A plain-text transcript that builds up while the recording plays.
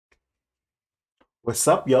What's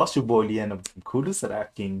up, y'all? It's your boy Leanna from Coolest at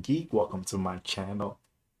Afghan Geek. Welcome to my channel.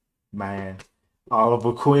 Man,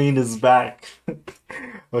 Oliver Queen is back.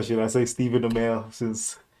 Or should I say Stephen Amell,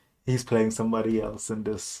 since he's playing somebody else in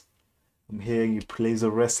this. I'm hearing he plays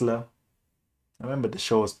a wrestler. I remember the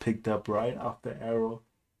show was picked up right after Arrow.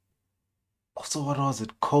 Also, what was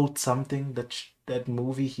it? Code something? That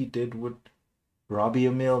movie he did with Robbie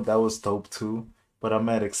Amell? That was dope too. But I'm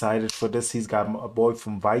mad excited for this. He's got a boy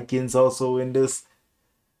from Vikings also in this.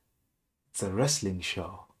 It's a wrestling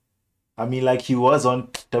show. I mean, like he was on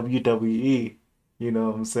WWE, you know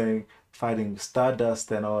what I'm saying, fighting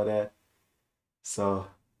Stardust and all that. So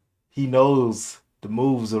he knows the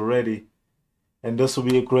moves already. And this will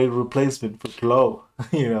be a great replacement for Glow,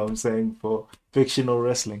 you know what I'm saying, for fictional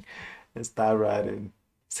wrestling. It's that riding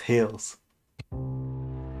its heels.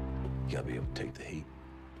 You gotta be able to take the heat.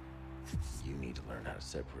 You need to learn how to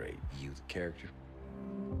separate you, the character,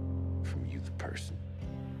 from you, the person.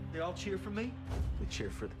 They all cheer for me? They cheer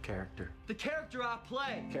for the character. The character I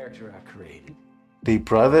play. The character I created. The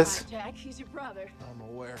brothers, Jack, he's your brother. I'm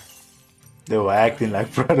aware. they were acting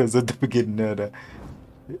like brothers at the beginning of the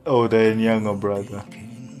older and younger brother.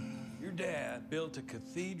 Your dad built a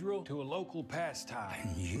cathedral to a local pastime.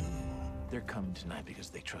 They're coming tonight because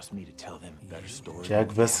they trust me to tell them a better story.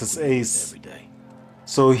 Jack versus Ace. Every day.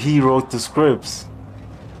 So he wrote the scripts.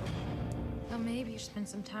 Well, maybe you should spend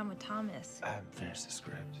some time with Thomas. I haven't finished the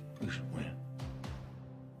script. We should win.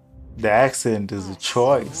 The accent is a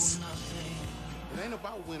choice. It ain't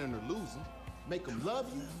about winning or losing. Make them love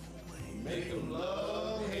you. Make them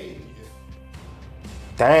love hate you.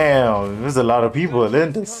 Damn, there's a lot of people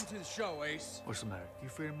in this. Come to the show, Ace. What's the matter? You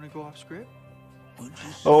afraid I'm gonna go off script?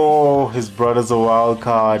 Oh, his brother's a wild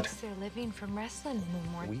card. They're living from wrestling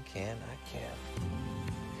anymore. We can, I can.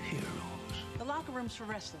 Heroes. The locker room's for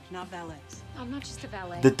wrestlers, not valets. I'm not just a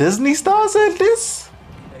valet. The Disney stars in this?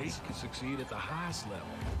 Ace can succeed at the highest level.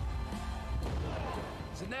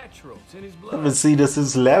 It's a natural. It's in his I blood. haven't seen this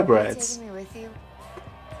since Lab Rats. Taking me with you?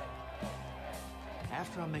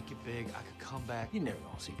 After I make it big, I could come back. You're never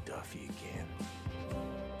gonna see Duffy again.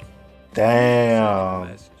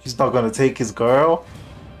 Damn. He's not gonna take his girl?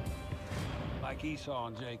 Like Esau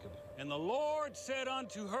and Jacob. And the Lord said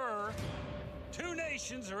unto her, two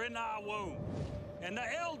nations are in thy womb, and the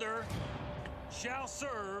elder shall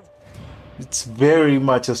serve. It's very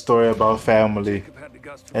much a story about family Jacob had the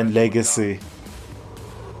guts to and wrestle with legacy. God.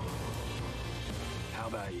 How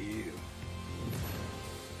about you?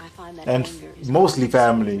 I find that And anger is mostly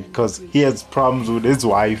family, because he has problems with his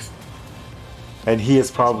wife. And he has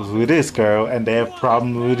problems with his girl, and they have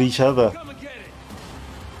problems with each other. Come and get it.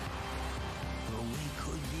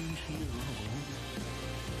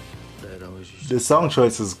 Dad always used The song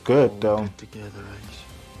choice is good, hold though. it together, Ace.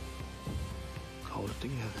 Hold it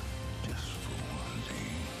together. Just for one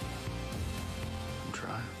day. I'm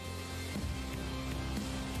trying.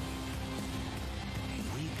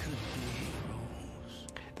 We could be heroes.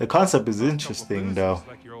 The concept is interesting, though.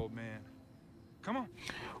 Like your old man. Come on.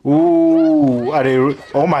 Ooh, are they?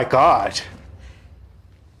 Oh my God.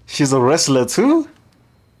 She's a wrestler too?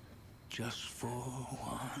 Just for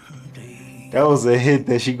one day. That was a hit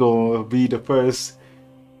that she gonna be the first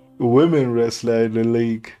women wrestler in the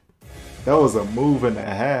league. That was a move and a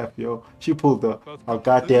half, yo. She pulled a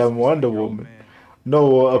goddamn Wonder Woman.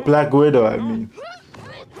 No, a Black Widow, I mean.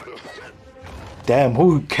 Damn,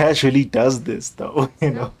 who casually does this though? You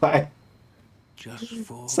know, like Just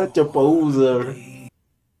for such a poser.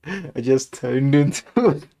 I just turned into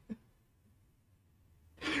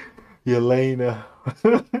Yelena.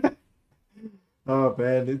 Oh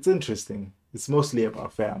man, it's interesting. It's mostly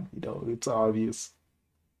about family though. It's obvious.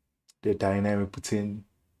 The dynamic between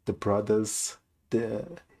the brothers,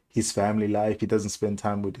 his family life. He doesn't spend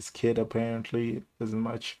time with his kid apparently, doesn't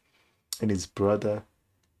much. And his brother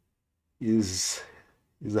is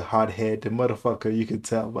a hothead, the motherfucker, you can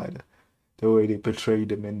tell by the way they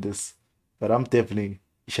portrayed him in this. But I'm definitely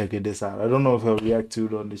checking this out. I don't know if I'll react to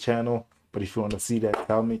it on the channel, but if you want to see that,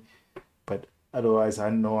 tell me. But otherwise, I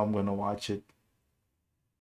know I'm gonna watch it.